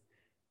husbands.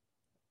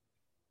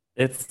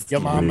 It's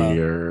your mama.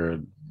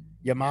 Weird.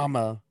 Your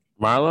mama.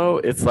 Marlo,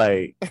 it's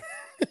like,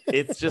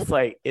 it's just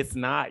like, it's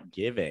not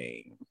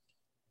giving.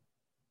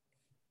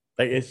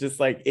 Like, it's just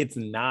like, it's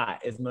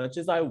not. As much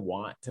as I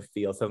want to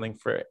feel something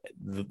for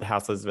the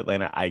Housewives of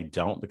Atlanta, I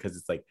don't, because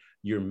it's like,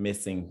 you're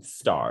missing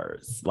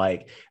stars.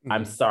 Like,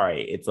 I'm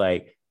sorry. It's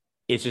like,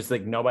 it's just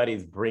like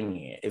nobody's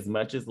bringing it as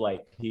much as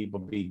like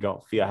people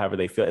feel however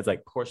they feel. It's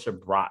like Portia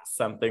brought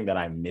something that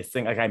I'm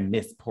missing. Like I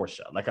miss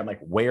Portia. Like I'm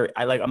like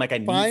I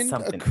need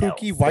something. Find a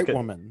kooky white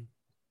woman.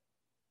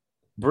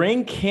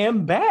 Bring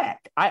Kim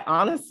back. I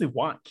honestly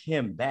want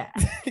Kim back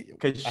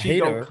because she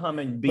gonna come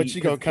and be. But she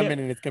gonna come in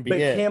and it's gonna be. But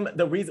Kim,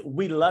 the reason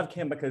we love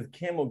Kim because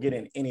Kim will get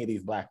in any of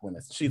these black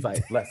women. She's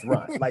like, let's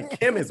run. Like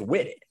Kim is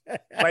with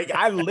it. Like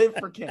I live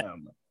for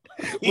Kim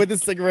with a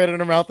cigarette in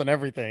her mouth and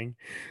everything.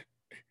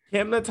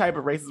 Kim the type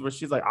of racist where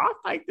she's like, I'll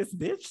fight this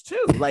bitch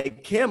too.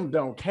 Like Kim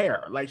don't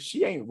care. Like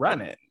she ain't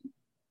running.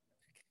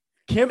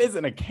 Kim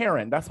isn't a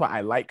Karen. That's why I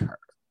like her.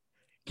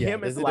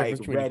 Kim is like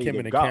ready Kim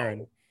to go.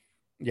 Karen.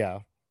 Yeah.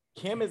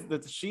 Kim is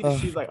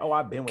she's like, oh,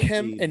 I've been with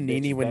Kim and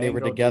Nene when they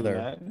were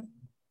together.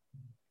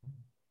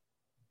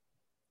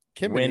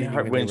 Kim when and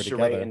her Nene, when were Sheree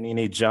together. and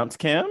Nene jumped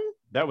Kim,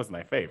 that was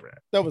my favorite.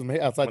 That was me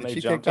outside When the they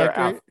Cheesecake jumped her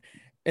Factory. out.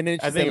 And then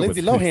she I said, think it was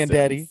Lindsay Lohan,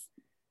 daddy. Houston's.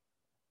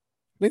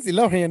 Lindsay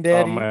Lohan, Oh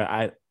daddy.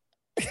 my,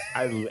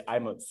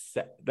 I'm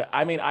upset.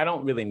 I mean, I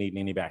don't really need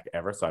Nene back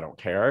ever, so I don't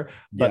care.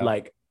 But Yeah.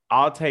 like,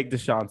 I'll take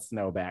Deshaun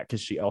Snow back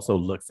because she also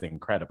looks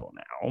incredible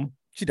now.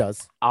 She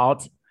does.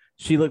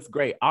 She looks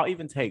great. I'll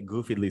even take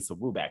Goofy Lisa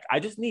Wu back. I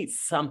just need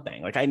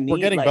something. Like I need. We're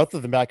getting like, both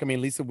of them back. I mean,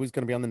 Lisa Wu's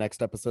going to be on the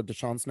next episode.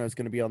 Deshaun Snow is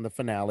going to be on the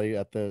finale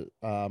at the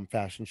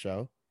fashion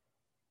show.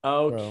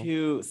 Oh, So.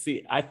 cute.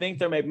 See, I think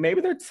maybe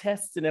they're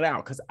testing it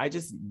out because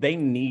they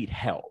need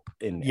help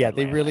in Yeah,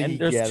 Atlanta. they really. And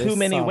there's too there's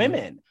many some...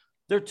 women.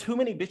 There are too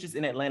many bitches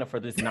in Atlanta for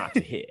this not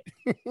to hit.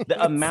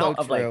 The amount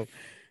so of like,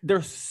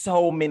 there's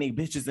so many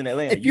bitches in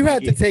Atlanta. If you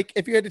had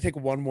to take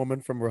one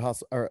woman from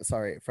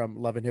from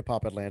Love and Hip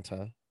Hop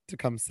Atlanta to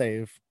come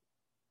save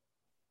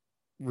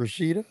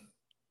Rashida,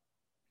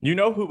 you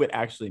know who would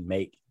actually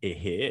make it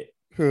hit?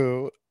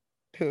 Who?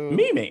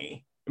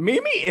 Mimi.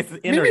 Mimi is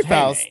entertaining. Mimi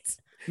Faust.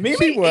 Mimi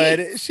she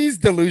would. She's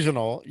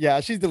delusional.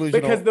 Yeah, she's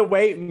delusional. Because the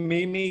way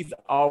Mimi's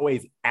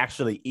always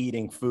actually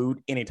eating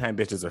food anytime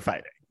bitches are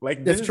fighting.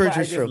 Like this is why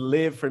I just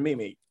live for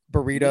Mimi.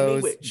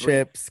 Burritos,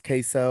 chips,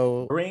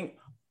 queso.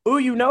 Oh,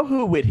 you know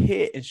who would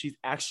hit and she's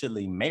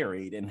actually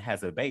married and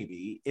has a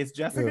baby is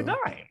Jessica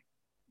Dime.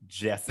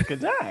 Jessica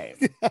Dime.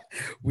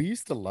 We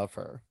used to love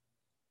her.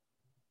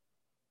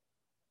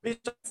 Bitch,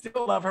 I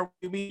still love her.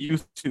 We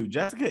used to.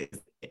 Jessica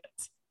is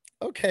it.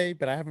 Okay,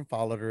 but I haven't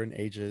followed her in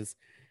ages.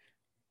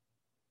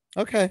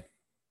 Okay.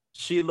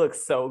 She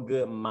looks so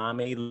good.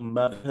 Mommy,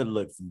 motherhood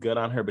looks good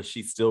on her, but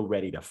she's still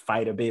ready to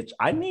fight a bitch.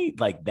 I need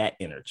like that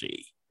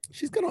energy.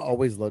 She's gonna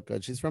always look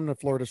good. She's from the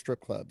Florida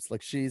strip clubs.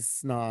 Like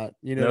she's not,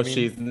 you know. No, what I mean?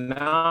 She's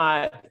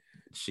not.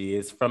 She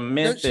is from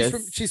Memphis. No,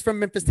 she's from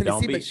Memphis,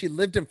 Tennessee, but she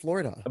lived in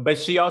Florida. But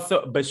she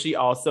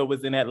also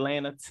was in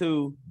Atlanta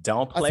too.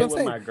 Don't play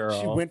with my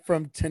girl. She went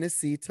from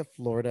Tennessee to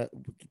Florida.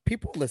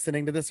 People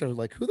listening to this are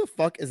like, "Who the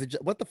fuck is it?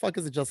 What the fuck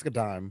is a Jessica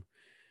Dime?"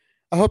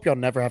 I hope y'all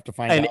never have to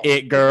find out.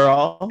 It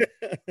girl.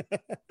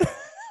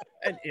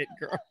 An it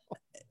girl.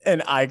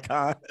 An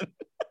icon.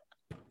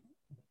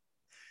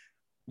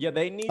 Yeah,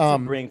 they need to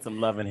bring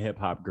some Love and Hip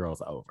Hop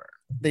girls over.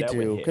 They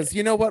do, because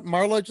you know what?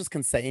 Marlo just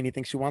can say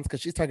anything she wants because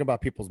she's talking about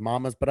people's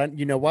mamas. But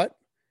you know what?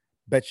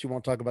 Bet she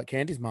won't talk about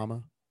Candy's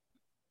mama.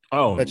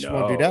 Oh, bet she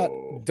won't do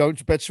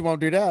that. Bet she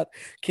won't do that.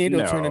 Candy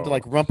will turn into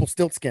like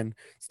Rumpelstiltskin,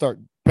 start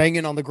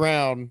banging on the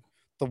ground.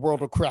 The world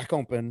will crack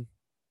open.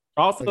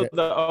 Also, the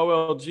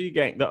OLG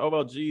gang, the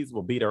OLGs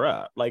will beat her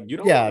up. Like you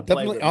don't. Yeah,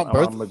 definitely. Aunt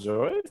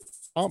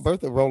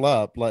Bertha roll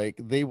up. Like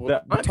they will.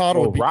 The Todd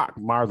will rock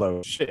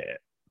Marlo shit.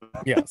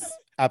 Yes.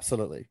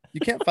 Absolutely. You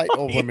can't fight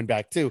old women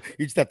back too.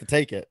 You just have to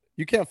take it.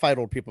 You can't fight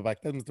old people back.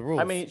 That's the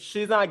rules. I mean,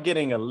 she's not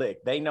getting a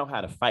lick. They know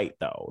how to fight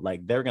though.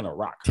 Like they're gonna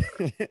rock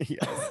her.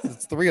 Yes,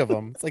 it's three of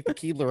them. It's like the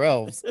Keebler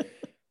elves.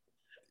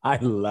 I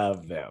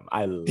love them.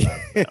 I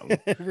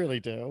really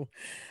do.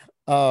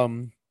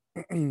 I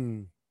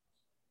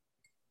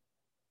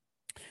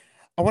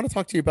want to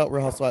talk to you about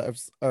Real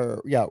Housewives,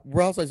 Real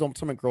Housewives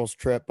Ultimate Girls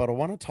Trip, but I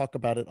want to talk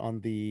about it on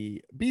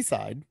the B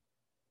side.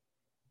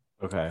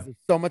 Okay. There's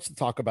so much to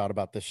talk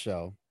about this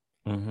show.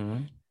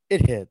 Mm-hmm.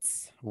 It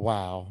hits.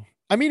 Wow.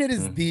 I mean, it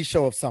is the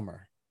show of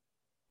summer.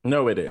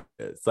 No, it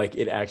is. Like,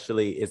 it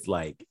actually is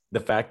like the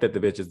fact that the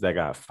bitches that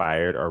got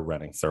fired are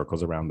running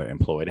circles around the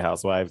employed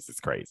housewives is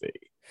crazy.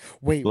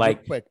 Wait, like,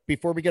 real quick,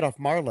 before we get off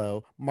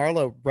Marlo,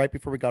 right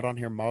before we got on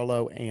here,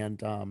 Marlo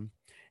and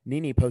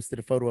Nene posted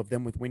a photo of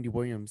them with Wendy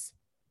Williams.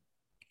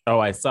 Oh,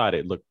 I saw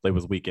it. It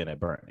was Weekend at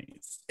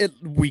Bernie's.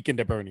 Weekend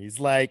at Bernie's.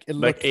 Like, it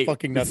looked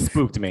fucking nuts. It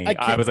spooked me.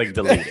 I was like,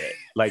 delete it.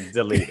 Like,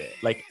 delete it.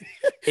 Like,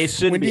 it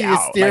shouldn't Wendy be out.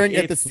 Wendy is staring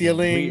like, at the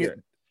ceiling.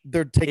 Weird.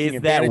 They're taking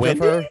advantage of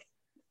her.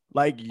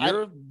 Like,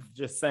 you're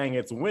just saying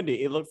it's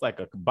Wendy. It looks like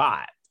a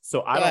bot.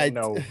 So I don't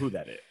know who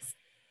that is.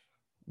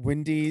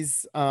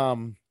 Wendy's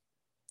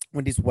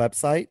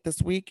website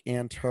this week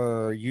and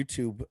her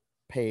YouTube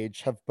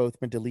page have both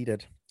been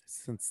deleted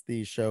since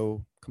the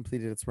show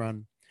completed its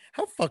run.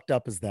 How fucked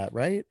up is that,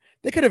 right?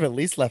 They could have at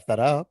least left that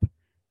up.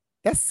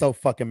 That's so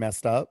fucking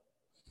messed up.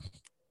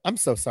 I'm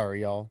so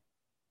sorry, y'all.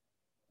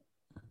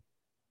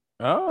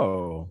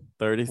 Oh,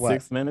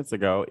 36 minutes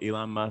ago,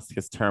 Elon Musk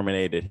has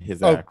terminated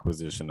his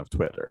acquisition of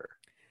Twitter.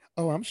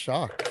 Oh, I'm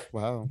shocked.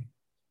 Wow.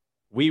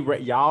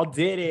 Y'all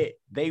did it.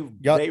 They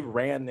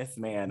ran this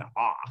man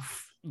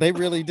off. They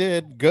really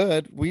did.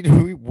 Good.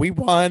 We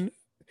won.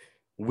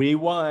 We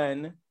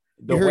won.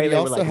 The way they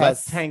were like,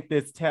 let's tank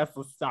this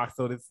Tesla stock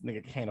so this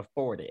nigga can't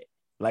afford it.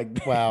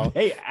 Like, wow,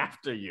 they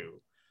after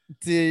you.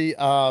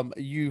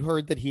 You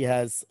heard that he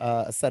has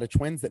a set of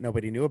twins that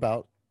nobody knew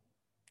about.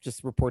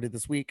 Just reported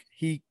this week.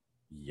 He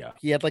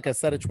had like a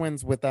set of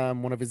twins with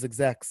one of his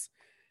execs.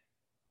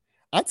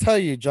 I tell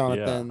you,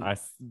 Johnathan,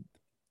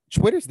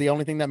 Twitter's the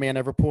only thing that man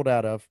ever pulled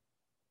out of.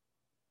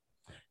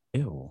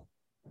 Ew,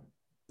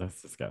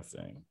 that's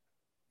disgusting.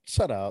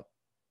 Shut up.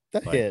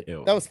 That hit.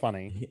 Ew. That was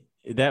funny.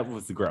 That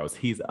was gross.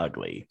 He's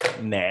ugly.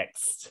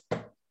 Next.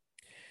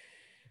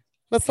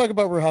 Let's talk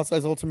about Real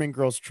Housewives Ultimate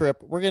Girls Trip.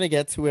 We're going to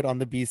get to it on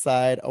the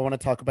B-side. I want to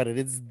talk about it.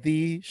 It's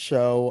the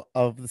show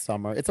of the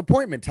summer. It's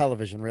appointment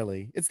television,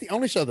 really. It's the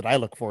only show that I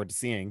look forward to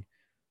seeing.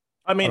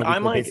 I'm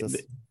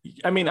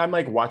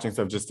like watching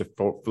stuff just to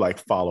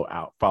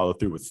follow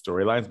through with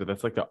storylines, but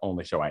that's like the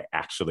only show I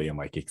actually am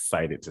like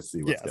excited to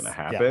see what's going to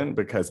happen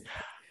because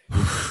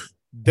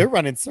they're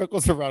running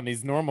circles around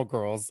these normal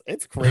girls.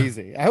 It's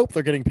crazy. I hope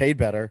they're getting paid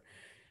better.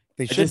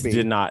 They should be. I just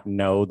did not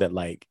know that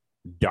like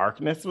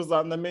darkness was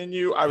on the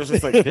menu. I was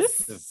just like,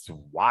 this is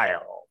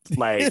wild.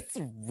 Like, it's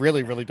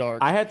really, really dark.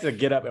 I had to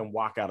get up and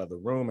walk out of the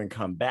room and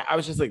come back. I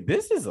was just like,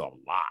 this is a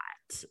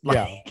lot.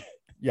 Like,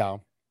 yeah.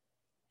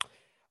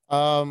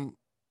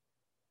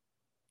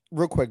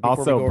 Real quick.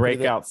 Also,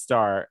 breakout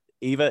star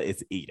Eva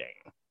is eating.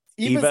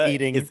 Eva's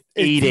eating. Is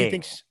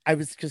eating. I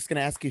was just going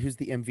to ask you who's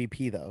the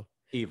MVP though.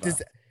 Eva.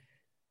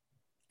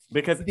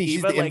 Because she's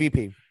Eva, the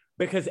MVP.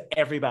 Because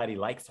everybody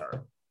likes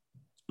her.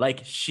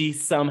 Like she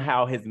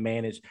somehow has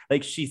managed,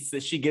 like she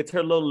gets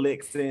her little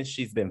licks in.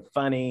 She's been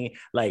funny.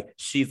 Like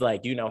she's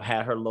like,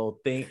 had her little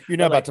thing. You're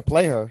not about to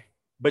play her.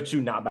 But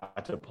you're not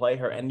about to play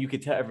her. And you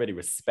can tell everybody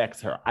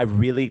respects her. I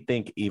really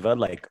think Eva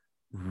like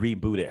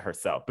rebooted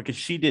herself because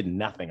she did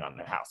nothing on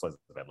the Housewives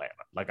of Atlanta.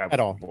 Like at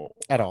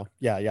all.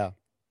 Yeah.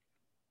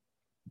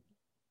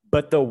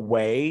 But the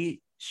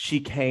way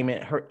she came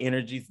in, her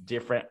energy's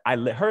different.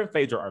 Her and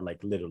Phaedra are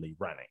like literally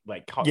running.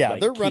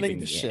 They're running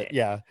the shit.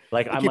 Yeah.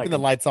 Like I'm keeping the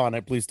lights on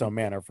at Bluestone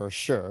Manor for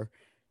sure.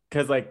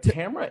 Because like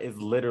Tamara is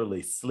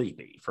literally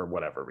sleepy for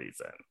whatever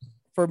reason.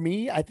 For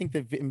me, I think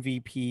the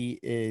MVP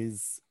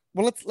is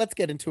let's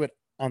get into it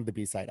on the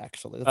B side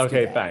actually.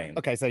 Okay, fine.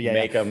 Okay, so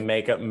make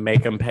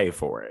them pay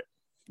for it.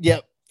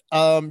 Yep.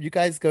 You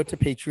guys go to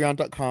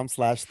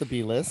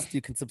patreon.com/thebList.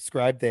 You can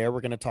subscribe there. We're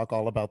going to talk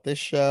all about this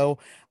show.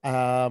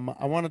 I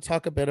want to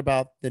talk a bit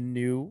about the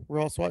new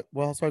Real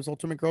Housewives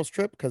Ultimate Girls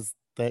Trip because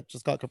that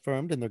just got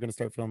confirmed and they're going to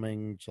start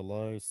filming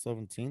July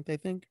 17th, I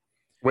think.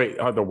 Wait,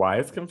 are the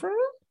wives confirmed?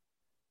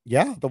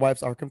 Yeah, the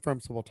wives are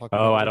confirmed. So we'll talk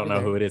about I don't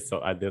know who it is.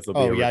 So this will be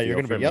a reveal you're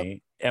gonna for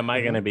me. Am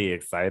I going to be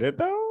excited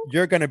though?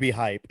 You're going to be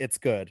hype. It's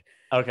good.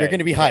 Okay. You're going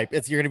to be hype.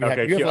 You're going to be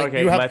hype.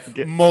 You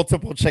have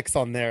multiple chicks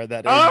on there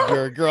that are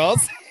your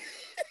girls.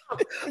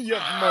 You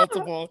have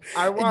multiple.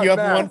 You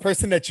have one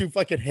person that you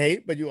fucking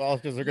hate, but you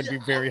also are going to be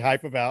very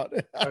hype about.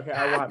 Okay,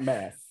 I want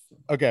mess.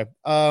 Okay.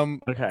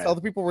 Tell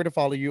the people where to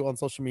follow you on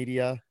social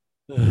media.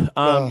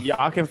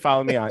 Y'all can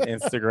follow me on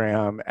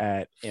Instagram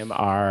at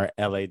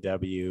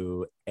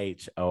MRLAWHOR.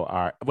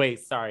 Wait,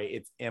 sorry,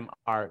 it's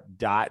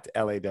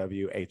MR.LAWHORNE.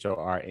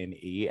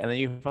 And then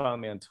you can follow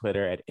me on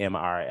Twitter at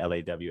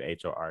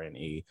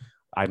MRLAWHORNE.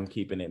 I'm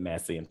keeping it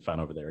messy and fun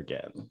over there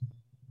again.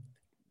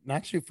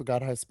 Actually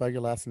forgot how to spell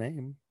your last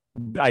name.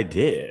 I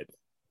did.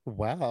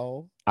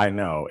 Wow. I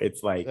know.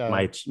 It's like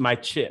my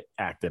chip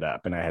acted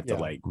up and I had to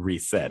like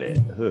reset it.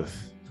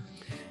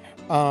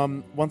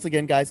 Once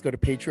again, guys, go to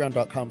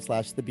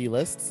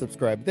patreon.com/thebList.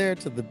 Subscribe there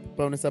to the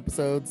bonus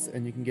episodes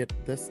and you can get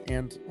this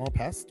and all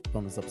past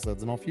bonus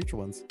episodes and all future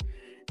ones.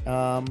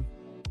 We'll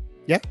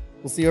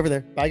see you over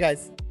there. Bye,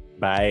 guys.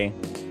 Bye.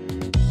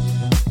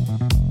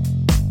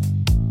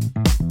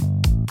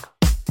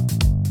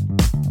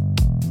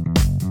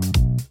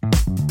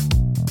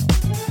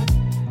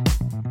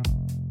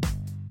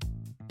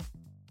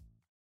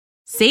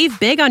 Save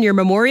big on your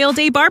Memorial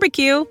Day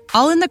barbecue,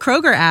 all in the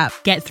Kroger app.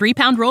 Get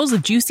 3-pound rolls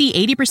of juicy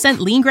 80%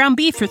 lean ground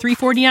beef for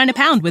 $3.49 a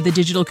pound with a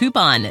digital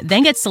coupon.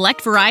 Then get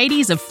select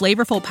varieties of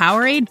flavorful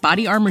Powerade,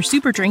 Body Armor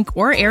Super Drink,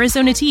 or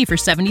Arizona tea for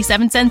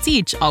 77 cents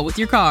each, all with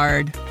your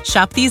card.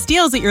 Shop these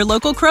deals at your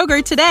local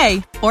Kroger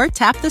today, or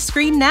tap the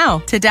screen now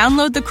to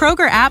download the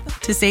Kroger app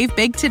to save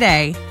big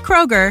today.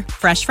 Kroger,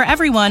 fresh for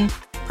everyone.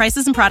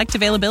 Prices and product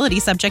availability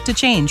subject to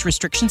change.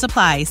 Restrictions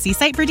apply. See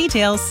site for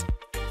details.